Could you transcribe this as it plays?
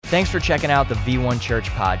Thanks for checking out the V1 Church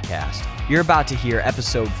podcast. You're about to hear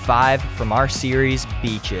episode 5 from our series,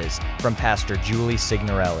 Beaches, from Pastor Julie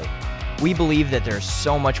Signorelli. We believe that there's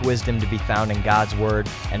so much wisdom to be found in God's Word,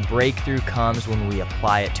 and breakthrough comes when we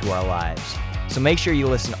apply it to our lives. So make sure you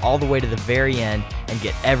listen all the way to the very end and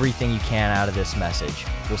get everything you can out of this message.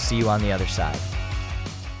 We'll see you on the other side.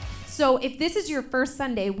 So if this is your first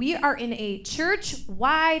Sunday, we are in a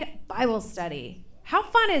church-wide Bible study. How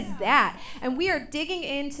fun is that? And we are digging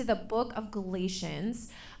into the book of Galatians.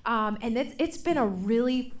 And it's been a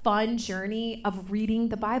really fun journey of reading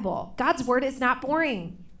the Bible. God's Word is not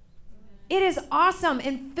boring. It is awesome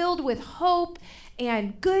and filled with hope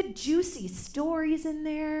and good, juicy stories in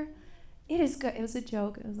there. It is good. It was a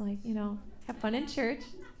joke. It was like, have fun in church.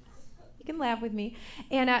 You can laugh with me.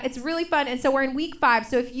 And it's really fun. And so we're in week 5.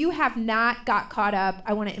 So if you have not got caught up,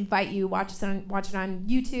 I want to invite you, watch it on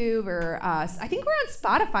YouTube or I think we're on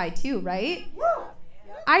Spotify too, right?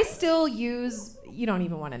 I still use, you don't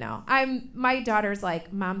even want to know. My daughter's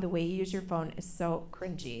like, Mom, the way you use your phone is so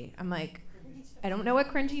cringy. I'm like, I don't know what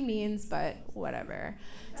cringy means, but whatever.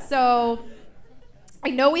 So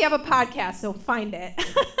I know we have a podcast, so find it.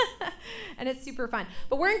 And it's super fun.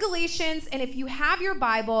 But we're in Galatians, and if you have your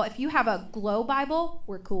Bible, if you have a Glow Bible,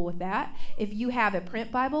 we're cool with that. If you have a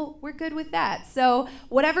print Bible, we're good with that. So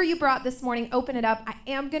whatever you brought this morning, open it up. I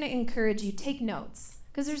am going to encourage you, take notes,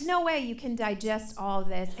 because there's no way you can digest all of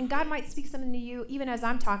this. And God might speak something to you, even as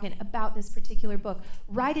I'm talking about this particular book.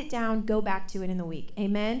 Write it down, go back to it in the week.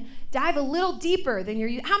 Amen? Dive a little deeper than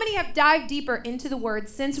how many have dived deeper into the Word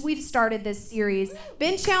since we've started this series?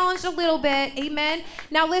 Been challenged a little bit. Amen?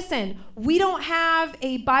 Now listen, we don't have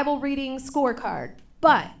a Bible reading scorecard,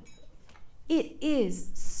 but it is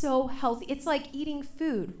so healthy. It's like eating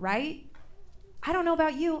food, right? I don't know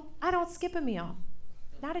about you. I don't skip a meal.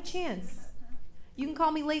 Not a chance. You can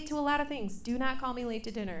call me late to a lot of things. Do not call me late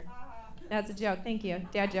to dinner. That's a joke. Thank you.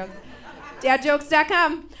 Dad jokes.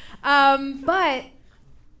 Dadjokes.com.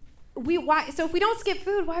 So if we don't skip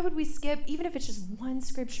food, why would we skip, even if it's just one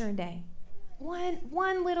scripture a day?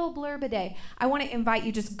 One little blurb a day. I want to invite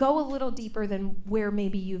you, just go a little deeper than where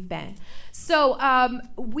maybe you've been. So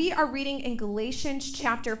we are reading in Galatians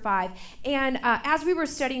chapter 5. And as we were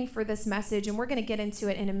studying for this message, and we're going to get into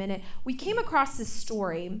it in a minute, we came across this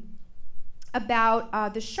story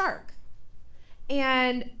about the shark.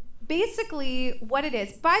 And basically what it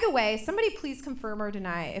is, by the way, somebody please confirm or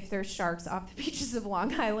deny if there's sharks off the beaches of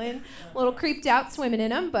Long Island. A little creeped out swimming in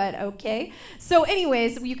them, but okay. So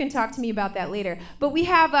anyways, you can talk to me about that later. But we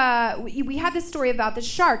have we had this story about the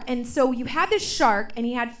shark. And so you had this shark and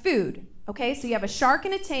he had food. Okay, so you have a shark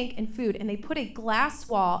in a tank and food, and they put a glass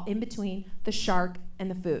wall in between the shark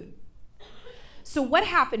and the food. So what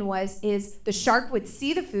happened is the shark would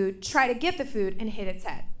see the food, try to get the food, and hit its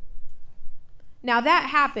head. Now that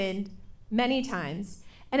happened many times,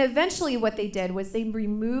 and eventually what they did was they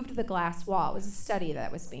removed the glass wall. It was a study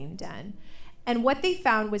that was being done. And what they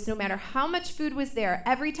found was no matter how much food was there,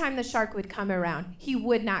 every time the shark would come around, he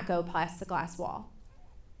would not go past the glass wall.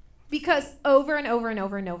 Because over and over and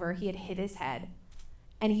over and over, he had hit his head,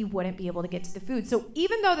 and he wouldn't be able to get to the food. So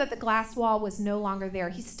even though that the glass wall was no longer there,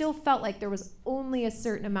 he still felt like there was only a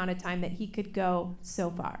certain amount of time that he could go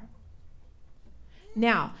so far.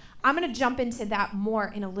 Now, I'm going to jump into that more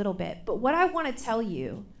in a little bit, but what I want to tell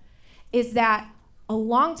you is that a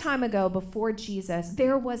long time ago before Jesus,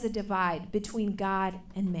 there was a divide between God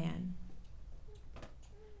and man.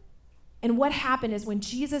 And what happened is when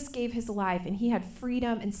Jesus gave his life and he had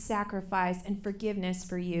freedom and sacrifice and forgiveness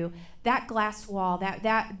for you, that glass wall,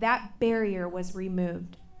 that barrier was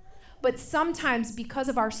removed. But sometimes because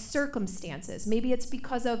of our circumstances, maybe it's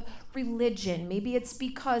because of religion, maybe it's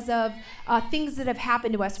because of things that have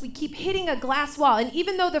happened to us, we keep hitting a glass wall. And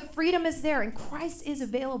even though the freedom is there and Christ is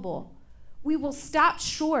available, we will stop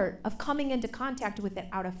short of coming into contact with it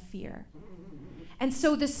out of fear. And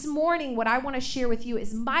so this morning, what I want to share with you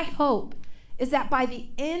is my hope is that by the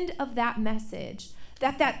end of that message,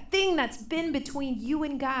 that thing that's been between you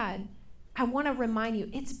and God, I want to remind you,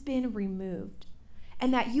 it's been removed.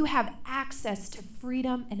 And that you have access to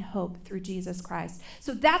freedom and hope through Jesus Christ.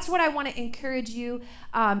 So that's what I want to encourage you.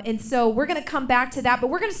 And so we're going to come back to that, but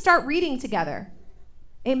we're going to start reading together.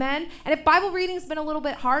 Amen? And if Bible reading's been a little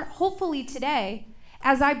bit hard, hopefully today,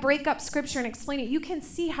 as I break up scripture and explain it, you can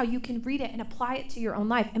see how you can read it and apply it to your own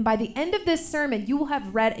life. And by the end of this sermon, you will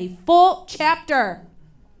have read a full chapter.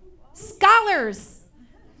 Scholars!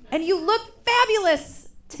 And you look fabulous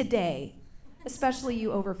today. Especially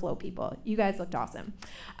you overflow people. You guys looked awesome.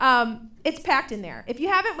 It's packed in there. If you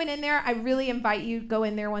haven't went in there, I really invite you, go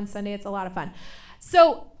in there one Sunday. It's a lot of fun.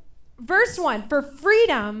 So verse 1, for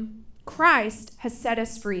freedom Christ has set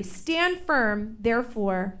us free. Stand firm,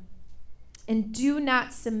 therefore, and do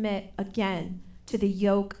not submit again to the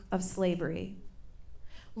yoke of slavery.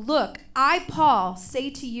 Look, I, Paul, say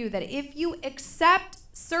to you that if you accept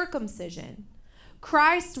circumcision,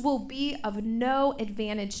 Christ will be of no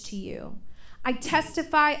advantage to you. I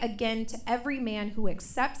testify again to every man who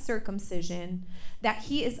accepts circumcision that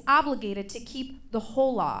he is obligated to keep the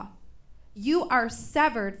whole law. You are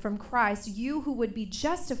severed from Christ, you who would be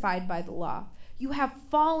justified by the law. You have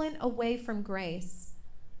fallen away from grace.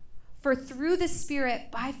 For through the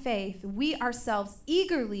Spirit, by faith, we ourselves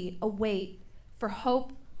eagerly await for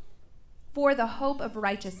the hope of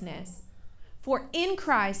righteousness. For in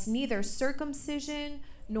Christ, neither circumcision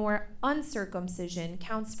nor uncircumcision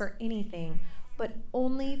counts for anything, but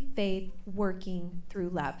only faith working through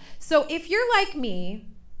love. So if you're like me,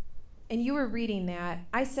 and you were reading that,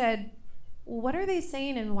 I said, well, what are they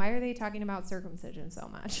saying and why are they talking about circumcision so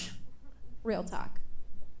much? Real talk.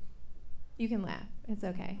 You can laugh. It's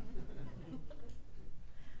okay.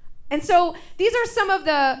 And so these are some of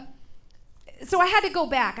so I had to go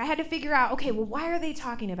back. I had to figure out, okay, well, why are they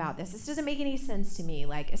talking about this? This doesn't make any sense to me,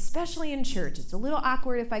 like, especially in church. It's a little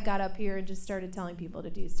awkward if I got up here and just started telling people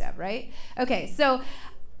to do stuff, right? Okay, so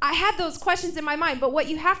I had those questions in my mind, but what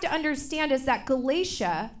you have to understand is that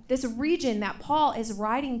Galatia, this region that Paul is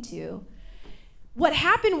writing to, what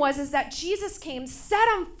happened is that Jesus came, set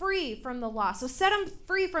them free from the law. So set them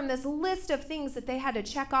free from this list of things that they had to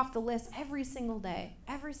check off the list every single day,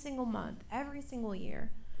 every single month, every single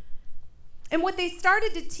year. And what they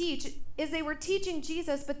started to teach is they were teaching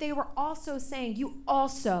Jesus, but they were also saying, you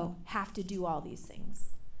also have to do all these things.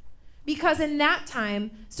 Because in that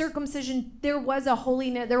time, circumcision, there was a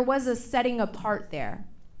holiness, there was a setting apart there.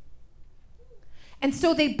 And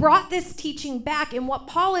so they brought this teaching back, and what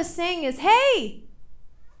Paul is saying is, hey,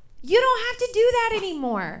 you don't have to do that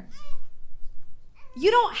anymore.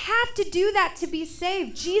 You don't have to do that to be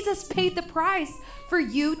saved. Jesus paid the price for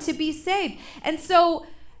you to be saved. And so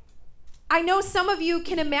I know some of you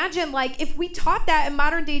can imagine, like, if we taught that in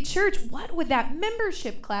modern day church, what would that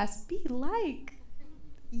membership class be like?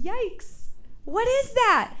 Yikes. What is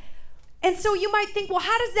that? And so you might think, well,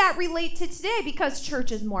 how does that relate to today? Because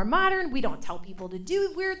church is more modern. We don't tell people to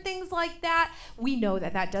do weird things like that. We know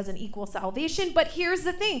that that doesn't equal salvation. But here's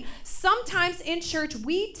the thing. Sometimes in church,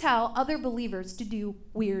 we tell other believers to do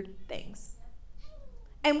weird things.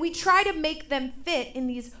 And we try to make them fit in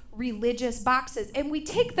these religious boxes. And we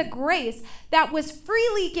take the grace that was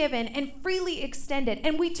freely given and freely extended,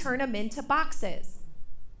 and we turn them into boxes.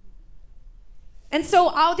 And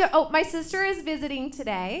so my sister is visiting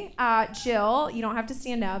today. Jill, you don't have to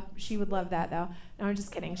stand up. She would love that, though. No, I'm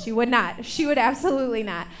just kidding. She would not. She would absolutely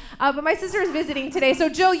not. But my sister is visiting today. So,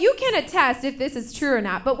 Jill, you can attest if this is true or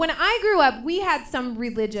not. But when I grew up, we had some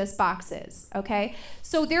religious boxes, okay?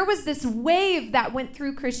 So there was this wave that went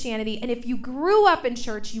through Christianity. And if you grew up in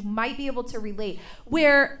church, you might be able to relate,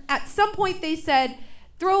 where at some point they said,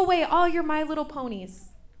 throw away all your My Little Ponies.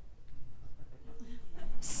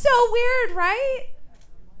 So weird, right?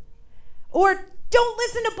 Or don't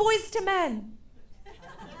listen to Boys to Men,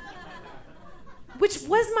 which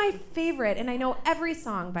was my favorite, and I know every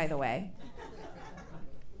song, by the way.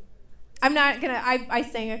 I'm not gonna, I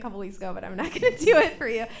sang a couple weeks ago, but I'm not gonna do it for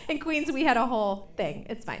you. In Queens, we had a whole thing.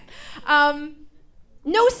 It's fine.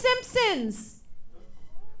 No Simpsons.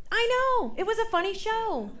 I know, it was a funny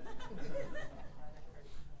show.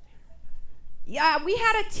 Yeah, we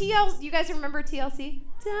had a TLC. You guys remember TLC?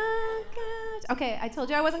 Okay, I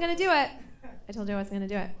told you I wasn't going to do it.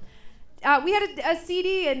 We had a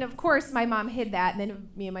CD, and of course, my mom hid that, and then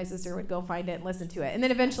me and my sister would go find it and listen to it. And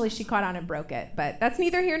then eventually she caught on and broke it. But that's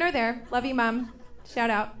neither here nor there. Love you, Mom.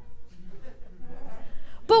 Shout out.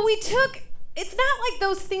 But it's not like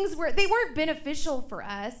those things they weren't beneficial for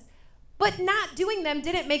us, but not doing them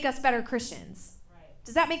didn't make us better Christians. Right.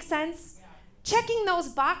 Does that make sense? Yeah. Checking those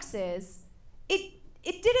boxes,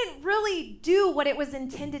 it didn't really do what it was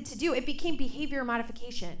intended to do. It became behavior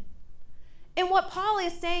modification. And what Paul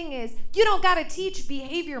is saying is, you don't got to teach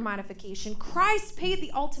behavior modification. Christ paid the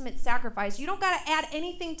ultimate sacrifice. You don't got to add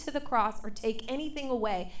anything to the cross or take anything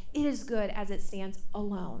away. It is good as it stands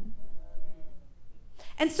alone.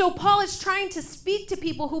 And so Paul is trying to speak to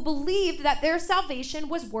people who believed that their salvation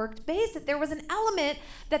was work-based, that there was an element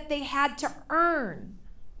that they had to earn.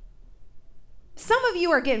 Some of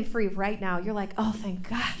you are getting free right now. You're like, oh, thank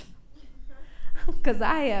God. Because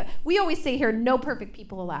we always say here, no perfect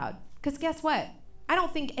people allowed. Because guess what? I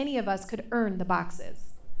don't think any of us could earn the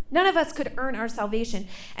boxes. None of us could earn our salvation.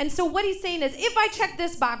 And so what he's saying is, if I check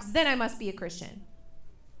this box, then I must be a Christian.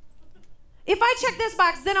 If I check this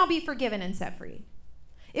box, then I'll be forgiven and set free.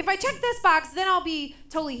 If I check this box, then I'll be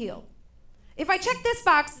totally healed. If I check this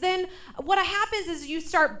box, then what happens is you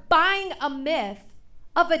start buying a myth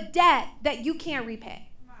of a debt that you can't repay.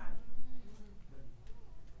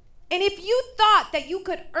 And if you thought that you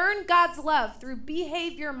could earn God's love through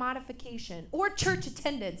behavior modification, or church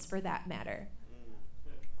attendance for that matter,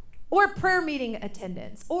 or prayer meeting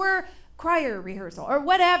attendance, or choir rehearsal, or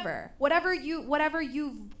whatever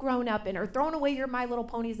you've grown up in, or thrown away your My Little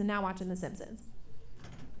Ponies and now watching The Simpsons.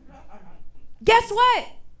 Guess what?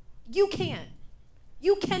 You can't.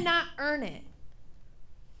 You cannot earn it.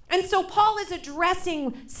 And so Paul is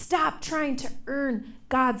addressing, stop trying to earn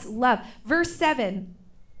God's love. Verse 7,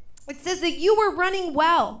 it says that you were running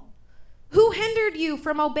well. Who hindered you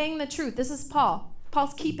from obeying the truth? This is Paul.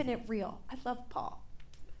 Paul's keeping it real. I love Paul.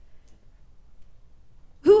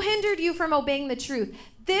 Who hindered you from obeying the truth?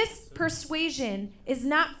 This persuasion is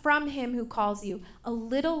not from him who calls you. A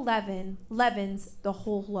little leaven leavens the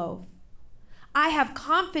whole loaf. I have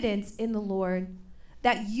confidence in the Lord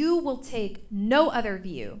that you will take no other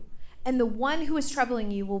view, and the one who is troubling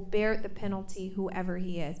you will bear the penalty, whoever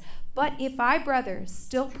he is. But if I, brothers,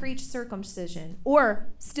 still preach circumcision, or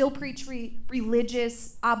still preach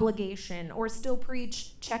religious obligation, or still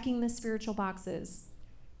preach checking the spiritual boxes,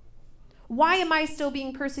 why am I still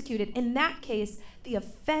being persecuted? In that case, the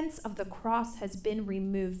offense of the cross has been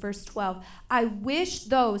removed. Verse 12, I wish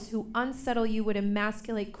those who unsettle you would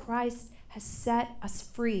emasculate. Christ has set us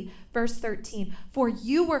free. Verse 13, for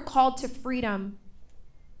you were called to freedom.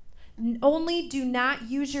 Only do not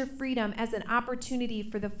use your freedom as an opportunity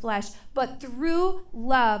for the flesh, but through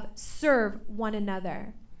love serve one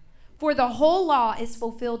another. For the whole law is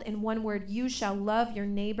fulfilled in one word, you shall love your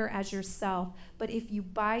neighbor as yourself. But if you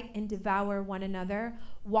bite and devour one another,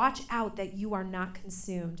 watch out that you are not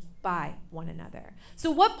consumed by one another. So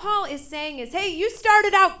what Paul is saying is, hey, you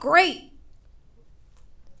started out great,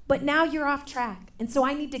 but now you're off track. And so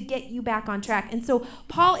I need to get you back on track. And so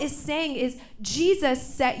Paul is saying is Jesus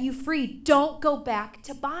set you free. Don't go back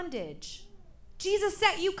to bondage. Jesus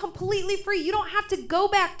set you completely free. You don't have to go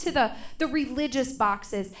back to the religious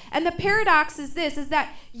boxes. And the paradox is this, is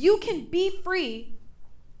that you can be free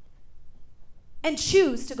and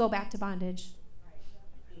choose to go back to bondage.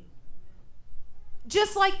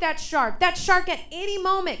 Just like that shark. That shark at any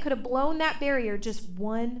moment could have blown that barrier just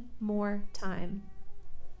one more time.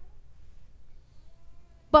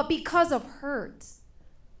 But because of hurt,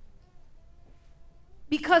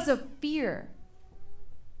 because of fear,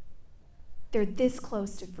 they're this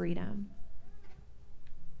close to freedom.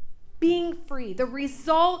 Being free, the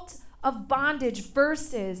result of bondage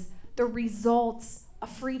versus the results of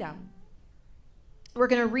freedom. We're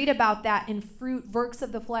going to read about that in fruit, works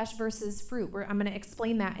of the flesh versus fruit. I'm going to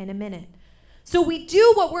explain that in a minute. So we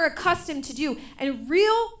do what we're accustomed to do, and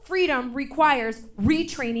real freedom requires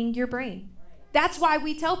retraining your brain. That's why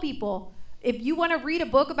we tell people, if you want to read a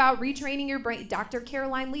book about retraining your brain, Dr.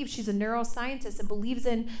 Caroline Leaf, she's a neuroscientist and believes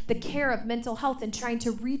in the care of mental health and trying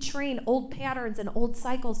to retrain old patterns and old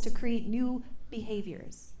cycles to create new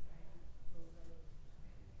behaviors.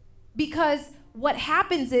 Because what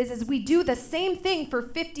happens is we do the same thing for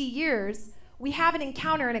 50 years, we have an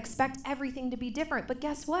encounter and expect everything to be different. But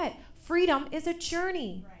guess what? Freedom is a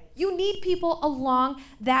journey. Right. You need people along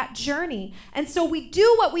that journey. And so we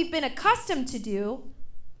do what we've been accustomed to do,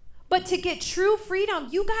 but to get true freedom,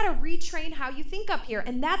 you got to retrain how you think up here.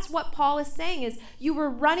 And that's what Paul is saying is you were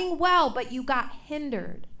running well, but you got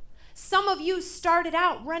hindered. Some of you started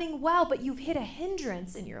out running well, but you've hit a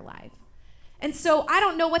hindrance in your life. And so I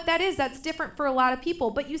don't know what that is. That's different for a lot of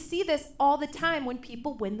people. But you see this all the time when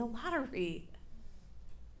people win the lottery.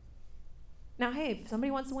 Now, hey, if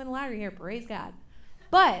somebody wants to win the lottery here, praise God.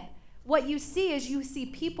 But what you see is you see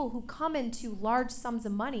people who come into large sums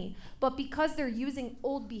of money, but because they're using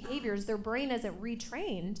old behaviors, their brain isn't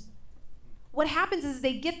retrained. What happens is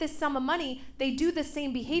they get this sum of money, they do the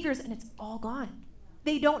same behaviors, and it's all gone.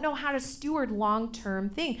 They don't know how to steward long-term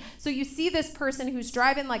thing. So you see this person who's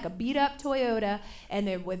driving like a beat-up Toyota and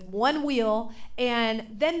they're with one wheel, and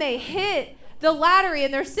then they hit the lottery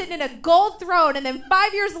and they're sitting in a gold throne, and then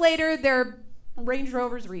 5 years later, their Range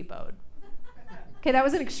Rover's repoed. Okay, that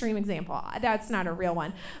was an extreme example. That's not a real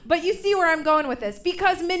one. But you see where I'm going with this.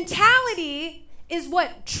 Because mentality is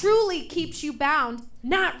what truly keeps you bound,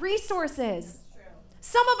 not resources.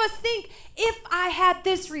 Some of us think, if I had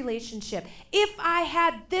this relationship, if I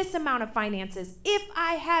had this amount of finances, if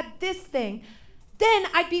I had this thing, then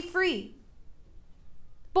I'd be free.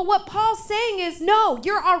 But what Paul's saying is, no,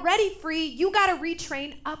 you're already free. You got to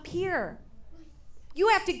retrain up here. You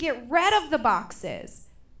have to get rid of the boxes.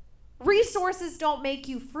 Resources don't make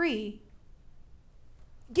you free.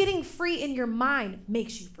 getting free in your mind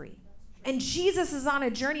makes you free. And Jesus is on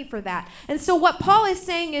a journey for that. And so what Paul is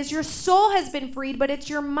saying is your soul has been freed, but it's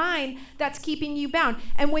your mind that's keeping you bound.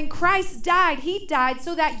 And when Christ died, he died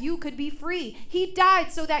so that you could be free. He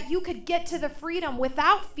died so that you could get to the freedom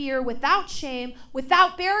without fear, without shame,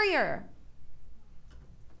 without barrier.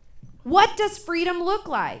 What does freedom look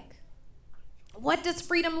like? What does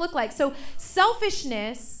freedom look like? So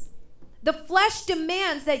selfishness, the flesh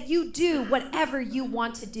demands that you do whatever you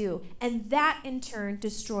want to do, and that in turn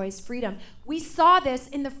destroys freedom. We saw this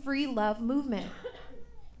in the free love movement.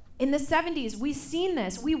 In the 70s, we've seen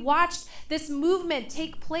this. We watched this movement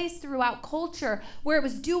take place throughout culture where it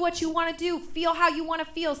was do what you want to do, feel how you want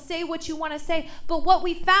to feel, say what you want to say. But what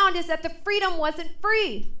we found is that the freedom wasn't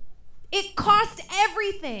free. It cost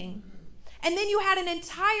everything. And then you had an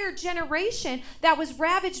entire generation that was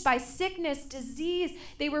ravaged by sickness, disease.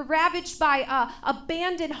 They were ravaged by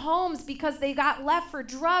abandoned homes because they got left for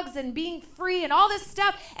drugs and being free and all this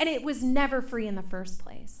stuff. And it was never free in the first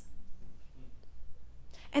place.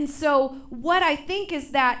 And so what I think is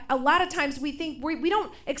that a lot of times we think we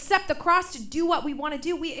don't accept the cross to do what we want to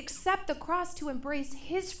do. We accept the cross to embrace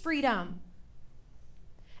his freedom.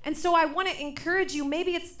 And so I want to encourage you,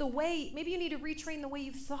 maybe it's the way, maybe you need to retrain the way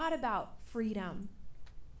you've thought about freedom.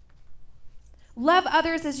 Love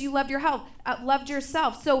others as you loved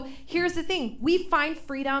yourself. So here's the thing. We find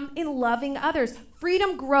freedom in loving others.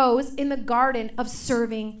 Freedom grows in the garden of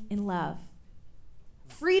serving in love.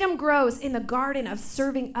 Freedom grows in the garden of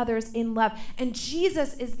serving others in love. And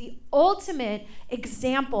Jesus is the ultimate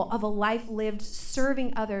example of a life lived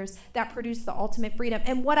serving others that produced the ultimate freedom.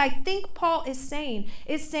 And what I think Paul is saying,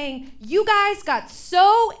 you guys got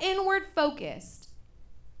so inward focused.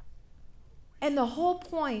 And the whole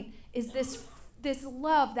point is this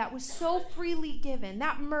love that was so freely given,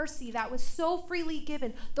 that mercy that was so freely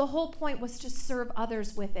given. The whole point was to serve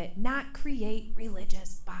others with it, not create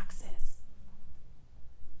religious boxes.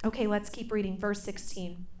 Okay, let's keep reading. Verse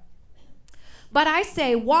 16. But I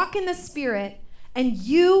say, walk in the Spirit, and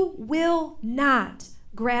you will not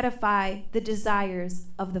gratify the desires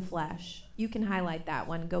of the flesh. You can highlight that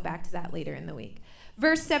one. Go back to that later in the week.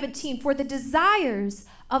 Verse 17. For the desires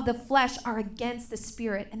of the flesh are against the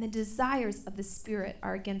Spirit, and the desires of the Spirit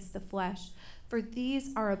are against the flesh. For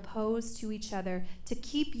these are opposed to each other to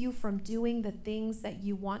keep you from doing the things that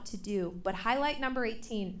you want to do. But highlight number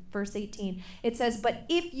 18, verse 18. It says, but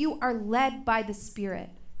if you are led by the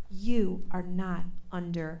Spirit, you are not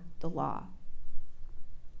under the law.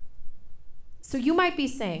 So you might be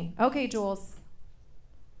saying, okay, Jules,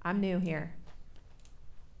 I'm new here.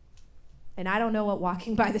 And I don't know what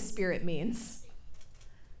walking by the Spirit means.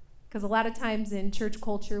 Because a lot of times in church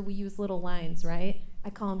culture, we use little lines, right? I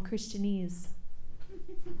call them Christianese.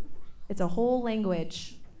 It's a whole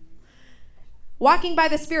language. Walking by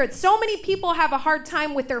the Spirit. So many people have a hard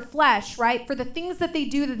time with their flesh, right? For the things that they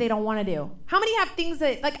do that they don't want to do. How many have things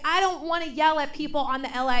that, like, I don't want to yell at people on the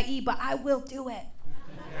LIE, but I will do it.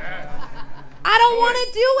 Yeah. I don't want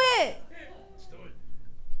to do it.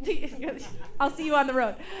 Let's do it. I'll see you on the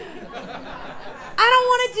road. I don't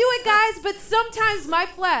want to do it, guys, but sometimes my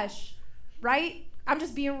flesh, right? I'm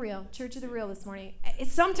just being real. Church of the real this morning.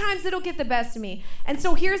 Sometimes it'll get the best of me. And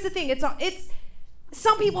so here's the thing. It's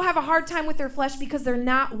some people have a hard time with their flesh because they're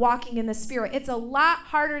not walking in the Spirit. It's a lot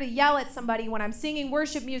harder to yell at somebody when I'm singing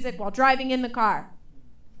worship music while driving in the car.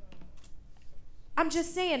 I'm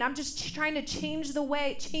just saying. I'm just trying to change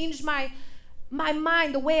my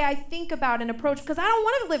mind, the way I think about and approach, because I don't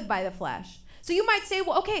want to live by the flesh. So you might say,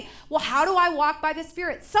 well, how do I walk by the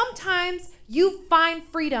Spirit? Sometimes you find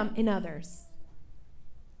freedom in others.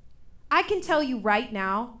 I can tell you right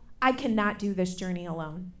now, I cannot do this journey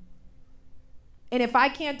alone. And if I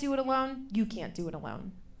can't do it alone, you can't do it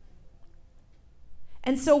alone.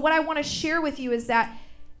 And so what I want to share with you is that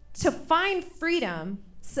to find freedom,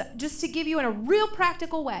 just to give you in a real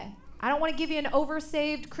practical way, I don't want to give you an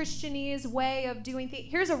oversaved Christianese way of doing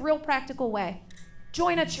things. Here's a real practical way.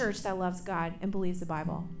 Join a church that loves God and believes the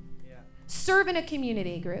Bible. Serve in a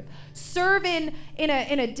community group. Serve in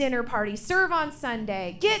a dinner party. Serve on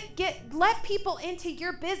Sunday. Let people into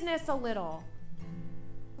your business a little.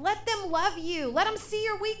 Let them love you. Let them see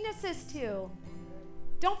your weaknesses too.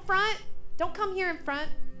 Don't front. Don't come here in front.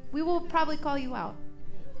 We will probably call you out.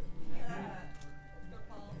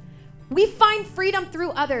 We find freedom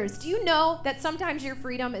through others. Do you know that sometimes your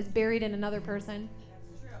freedom is buried in another person?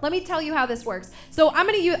 Let me tell you how this works. So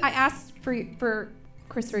I asked for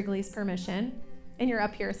Chris Wrigley's permission, and you're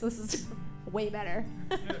up here, so this is way better.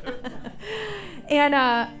 And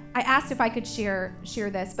I asked if I could share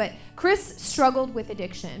this, but Chris struggled with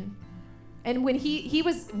addiction And when he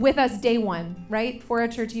was with us day one, right? Before our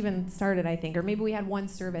church even started, I think, or maybe we had one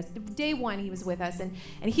service. Day one, he was with us, and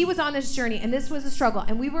he was on this journey, and this was a struggle,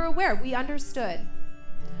 and we were aware, we understood.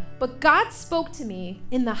 But God spoke to me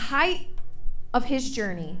in the height of his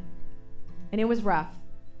journey, and it was rough.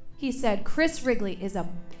 He said, Chris Wrigley is a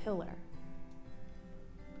pillar.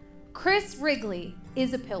 Chris Wrigley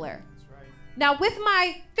is a pillar. That's right. Now, with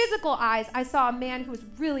my physical eyes, I saw a man who was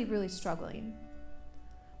really, really struggling.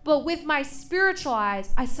 But with my spiritual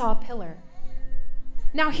eyes, I saw a pillar.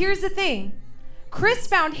 Now, here's the thing. Chris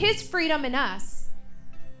found his freedom in us,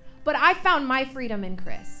 but I found my freedom in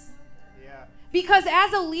Chris. Because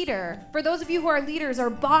as a leader, for those of you who are leaders or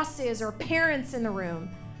bosses or parents in the room,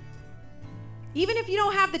 even if you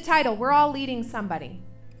don't have the title, we're all leading somebody.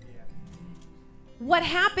 Yeah. What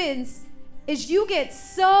happens is you get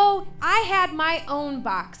I had my own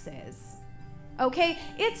boxes, okay?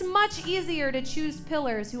 It's much easier to choose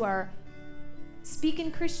pillars who are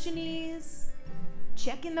speaking Christianese,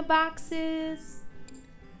 checking the boxes.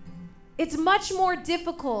 It's much more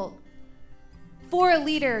difficult for a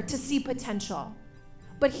leader to see potential.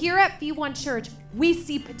 But here at V1 Church, we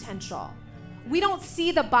see potential. We don't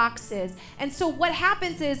see the boxes. And so what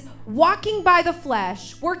happens is, walking by the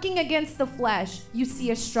flesh, working against the flesh, you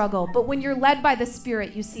see a struggle. But when you're led by the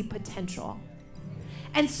Spirit, you see potential.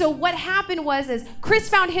 And so what happened is Chris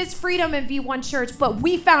found his freedom in V1 Church, but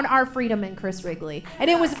we found our freedom in Chris Wrigley. And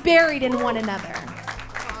it was buried in one another.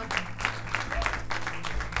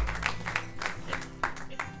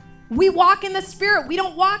 We walk in the Spirit. We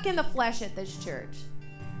don't walk in the flesh at this church.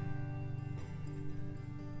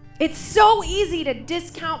 It's so easy to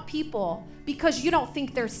discount people because you don't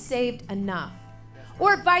think they're saved enough.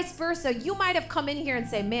 Or vice versa. You might have come in here and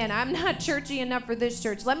say, man, I'm not churchy enough for this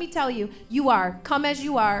church. Let me tell you, you are. Come as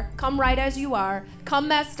you are. Come right as you are. Come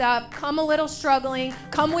messed up. Come a little struggling.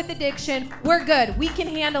 Come with addiction. We're good. We can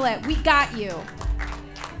handle it. We got you.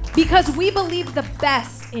 Because we believe the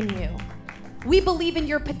best in you. We believe in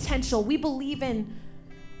your potential. We believe in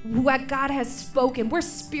what God has spoken. We're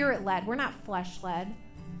Spirit-led. We're not flesh-led.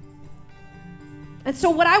 And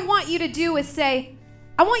so what I want you to do is say,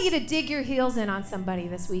 I want you to dig your heels in on somebody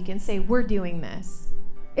this week and say, we're doing this.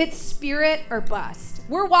 It's Spirit or bust.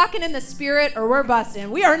 We're walking in the Spirit or we're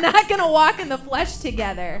busting. We are not going to walk in the flesh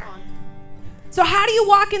together. So how do you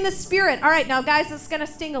walk in the Spirit? All right, now guys, this is going to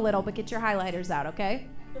sting a little, but get your highlighters out, okay?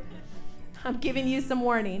 I'm giving you some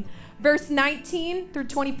warning. Verse 19 through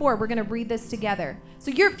 24, we're going to read this together.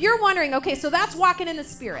 So if you're wondering, okay, so that's walking in the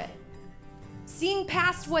Spirit. Seeing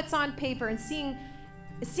past what's on paper and seeing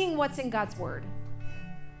what's in God's Word.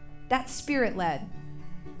 That's Spirit-led.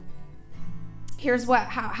 Here's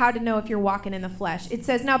how to know if you're walking in the flesh. It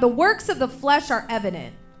says, now the works of the flesh are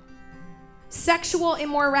evident. Sexual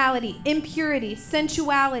immorality, impurity,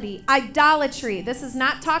 sensuality, idolatry. This is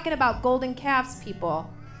not talking about golden calves,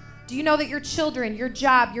 people. Do you know that your children, your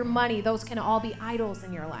job, your money, those can all be idols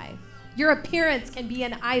in your life? Your appearance can be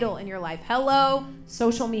an idol in your life. Hello,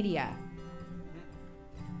 social media.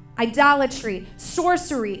 Idolatry,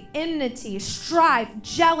 sorcery, enmity, strife,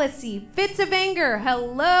 jealousy, fits of anger.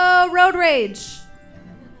 Hello, road rage.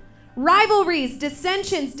 Rivalries,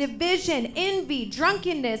 dissensions, division, envy,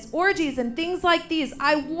 drunkenness, orgies, and things like these.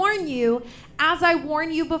 I warn you, as I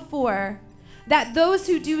warned you before, that those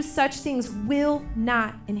who do such things will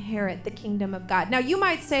not inherit the kingdom of God. Now, you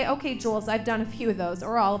might say, okay, Jules, I've done a few of those,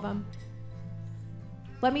 or all of them.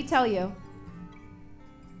 Let me tell you,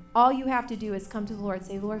 all you have to do is come to the Lord,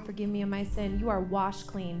 say, Lord, forgive me of my sin. You are washed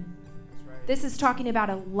clean. Right. This is talking about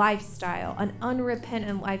a lifestyle, an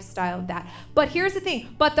unrepentant lifestyle of that. But here's the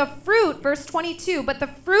thing. But the fruit, verse 22, but the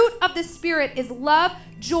fruit of the Spirit is love,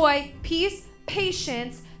 joy, peace,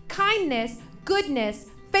 patience, kindness, goodness,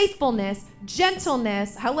 faithfulness,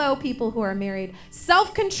 gentleness, hello, people who are married,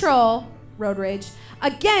 self-control, road rage,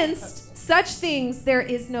 against such things there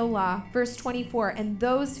is no law. Verse 24, and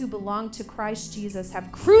those who belong to Christ Jesus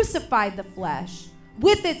have crucified the flesh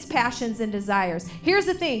with its passions and desires. Here's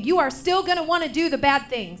the thing, you are still going to want to do the bad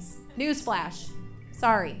things. Newsflash,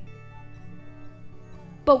 sorry.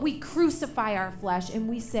 But we crucify our flesh and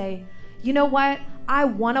we say, you know what? I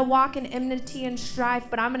want to walk in enmity and strife,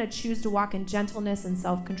 but I'm going to choose to walk in gentleness and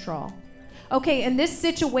self-control. Okay, in this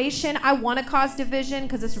situation, I want to cause division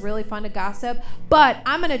because it's really fun to gossip, but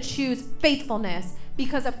I'm going to choose faithfulness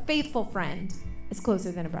because a faithful friend is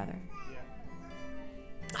closer than a brother.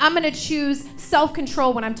 I'm going to choose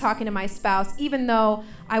self-control when I'm talking to my spouse, even though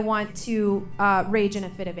I want to rage in a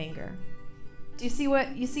fit of anger. Do you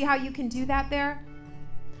see how you can do that there?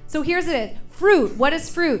 So here's it. Fruit. What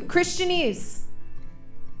is fruit? Christianese.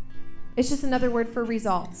 It's just another word for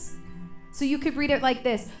results. So you could read it like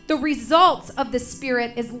this. The results of the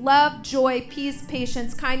Spirit is love, joy, peace,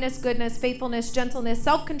 patience, kindness, goodness, faithfulness, gentleness,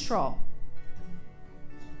 self-control.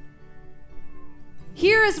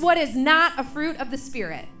 Here is what is not a fruit of the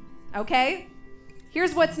Spirit, okay?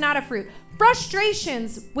 Here's what's not a fruit.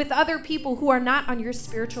 Frustrations with other people who are not on your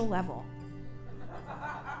spiritual level.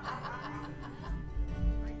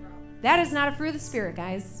 That is not a fruit of the Spirit,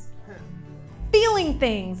 guys. Feeling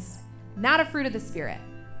things, not a fruit of the Spirit.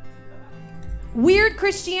 Weird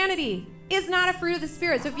Christianity is not a fruit of the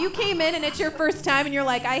Spirit. So if you came in and it's your first time and you're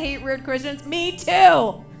like, I hate weird Christians, me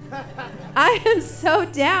too. I am so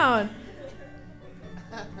down.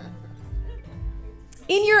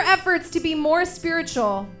 In your efforts to be more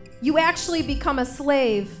spiritual, you actually become a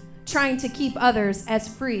slave trying to keep others as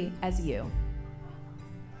free as you.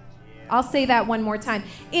 I'll say that one more time.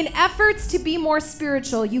 In efforts to be more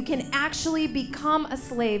spiritual, you can actually become a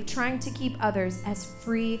slave trying to keep others as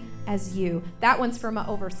free as you. That one's from an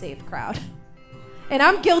oversaved crowd. And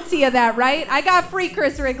I'm guilty of that, right? I got free,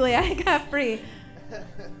 Chris Wrigley. I got free.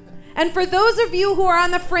 And for those of you who are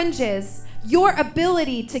on the fringes, your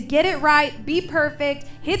ability to get it right, be perfect,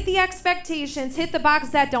 hit the expectations, hit the box,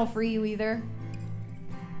 that don't free you either.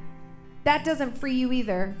 That doesn't free you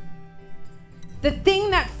either. The thing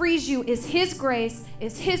that frees you is His grace,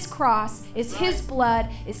 is His cross, is His blood,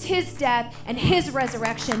 is His death, and His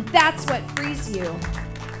resurrection. That's what frees you.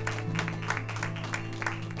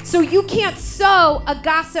 So you can't sow a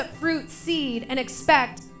gossip fruit seed and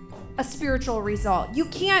expect a spiritual result. You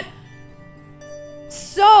can't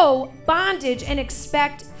sow bondage and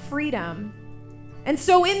expect freedom. And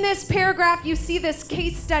so in this paragraph, you see this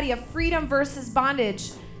case study of freedom versus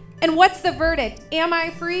bondage. And what's the verdict? Am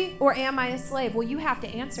I free or am I a slave? Well, you have to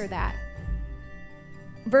answer that.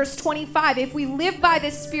 Verse 25, if we live by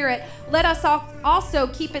the Spirit, let us also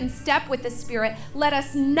keep in step with the Spirit. Let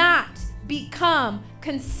us not become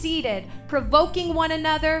conceited, provoking one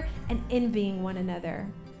another and envying one another.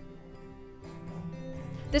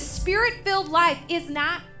 The Spirit-filled life is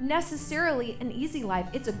not necessarily an easy life.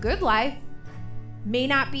 It's a good life. May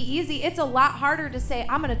not be easy. It's a lot harder to say,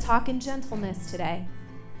 I'm going to talk in gentleness today.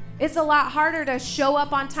 It's a lot harder to show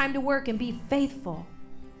up on time to work and be faithful.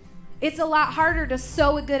 It's a lot harder to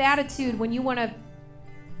sow a good attitude when you want to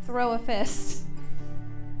throw a fist.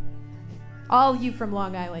 All you from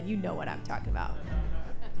Long Island, you know what I'm talking about.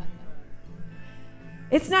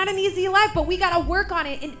 It's not an easy life, but we got to work on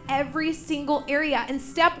it in every single area. And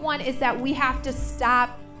step one is that we have to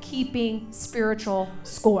stop keeping spiritual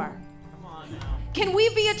score. Can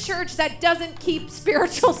we be a church that doesn't keep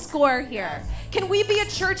spiritual score here? Can we be a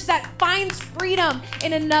church that finds freedom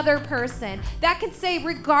in another person? That can say,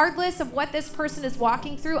 regardless of what this person is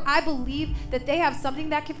walking through, I believe that they have something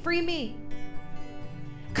that can free me.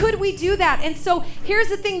 Could we do that? And so here's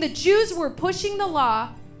the thing. The Jews were pushing the law,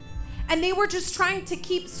 and they were just trying to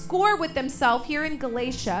keep score with themselves here in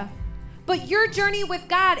Galatia. But your journey with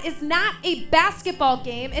God is not a basketball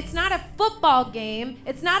game. It's not a football game.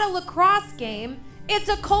 It's not a lacrosse game. It's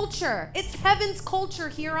a culture. It's heaven's culture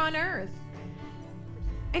here on earth.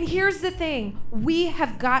 And here's the thing. We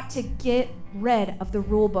have got to get rid of the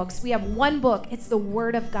rule books. We have one book. It's the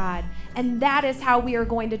Word of God. And that is how we are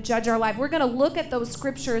going to judge our life. We're going to look at those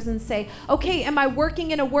scriptures and say, okay, am I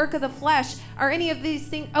working in a work of the flesh? Are any of these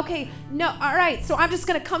things? Okay, no, all right. So I'm just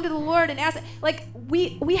going to come to the Lord and ask. Like,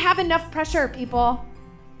 we have enough pressure, people.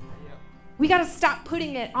 We got to stop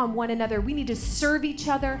putting it on one another. We need to serve each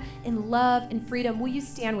other in love and freedom. Will you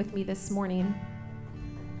stand with me this morning?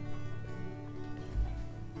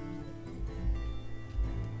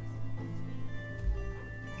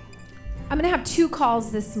 I'm going to have 2 calls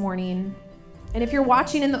this morning. And if you're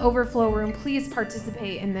watching in the overflow room, please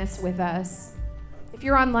participate in this with us. If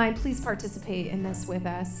you're online, please participate in this with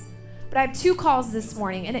us. But I have 2 calls this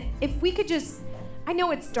morning. And if we could just, I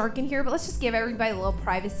know it's dark in here, but let's just give everybody a little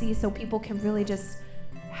privacy so people can really just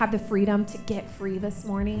have the freedom to get free this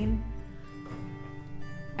morning.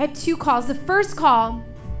 I have 2 calls. The first call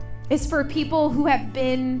is for people who have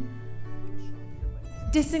been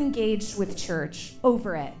disengaged with church,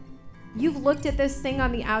 over it. You've looked at this thing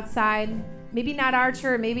on the outside, maybe not our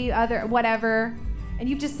church, maybe other, whatever, and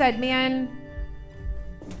you've just said, man,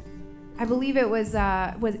 I believe it was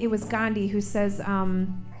Gandhi who says,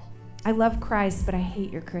 I love Christ, but I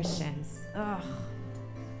hate your Christians. Ugh.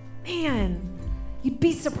 Man, you'd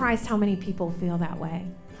be surprised how many people feel that way.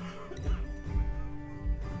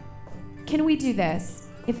 Can we do this?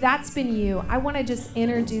 If that's been you, I want to just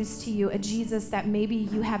introduce to you a Jesus that maybe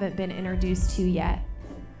you haven't been introduced to yet.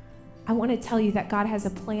 I want to tell you that God has a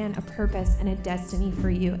plan, a purpose, and a destiny for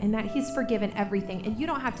you, and that He's forgiven everything. And you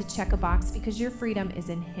don't have to check a box because your freedom is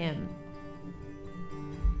in Him.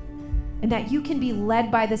 and that you can be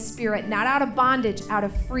led by the Spirit, not out of bondage, out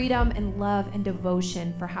of freedom and love and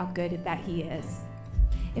devotion for how good that He is.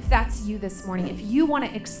 If that's you this morning, if you want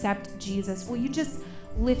to accept Jesus, will you just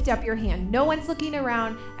lift up your hand? No one's looking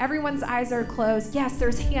around. Everyone's eyes are closed. Yes,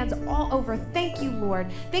 there's hands all over. Thank you,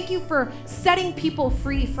 Lord. Thank you for setting people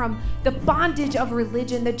free from the bondage of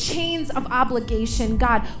religion, the chains of obligation.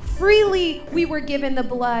 God, freely we were given the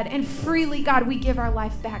blood, and freely, God, we give our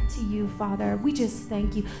life back to you, Father. We just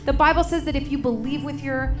thank you. The Bible says that if you believe with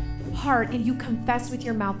your heart and you confess with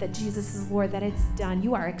your mouth that Jesus is Lord, that it's done.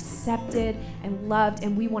 You are accepted and loved,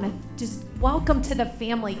 and we want to just welcome to the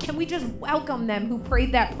family. Can we just welcome them who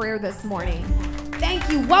prayed that prayer this morning? Thank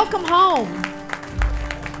you. Welcome home.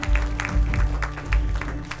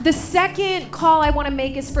 The second call I want to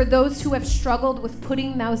make is for those who have struggled with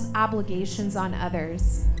putting those obligations on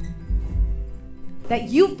others. That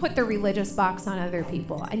you've put the religious box on other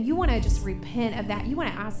people, and you want to just repent of that. You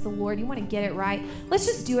want to ask the Lord. You want to get it right. Let's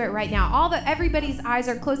just do it right now. Everybody's eyes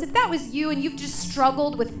are closed. If that was you and you've just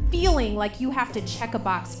struggled with feeling like you have to check a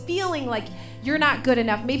box, feeling like you're not good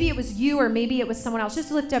enough, maybe it was you or maybe it was someone else,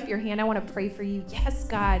 just lift up your hand. I want to pray for you. Yes,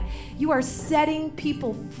 God, you are setting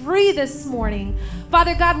people free this morning.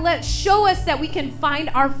 Father God, show us that we can find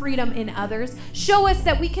our freedom in others. Show us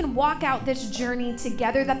that we can walk out this journey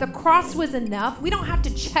together, that the cross was enough. We don't have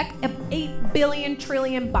to check 8 billion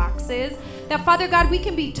trillion boxes. That, Father God, we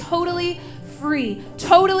can be totally free,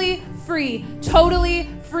 totally free, totally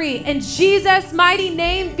free. In Jesus' mighty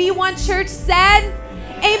name, V1 Church said,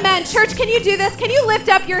 amen. Church, can you do this? Can you lift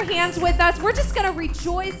up your hands with us? We're just going to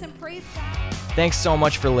rejoice and praise God. Thanks so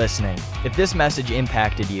much for listening. If this message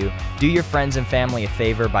impacted you, do your friends and family a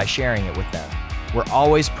favor by sharing it with them. We're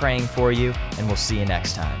always praying for you, and we'll see you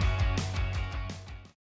next time.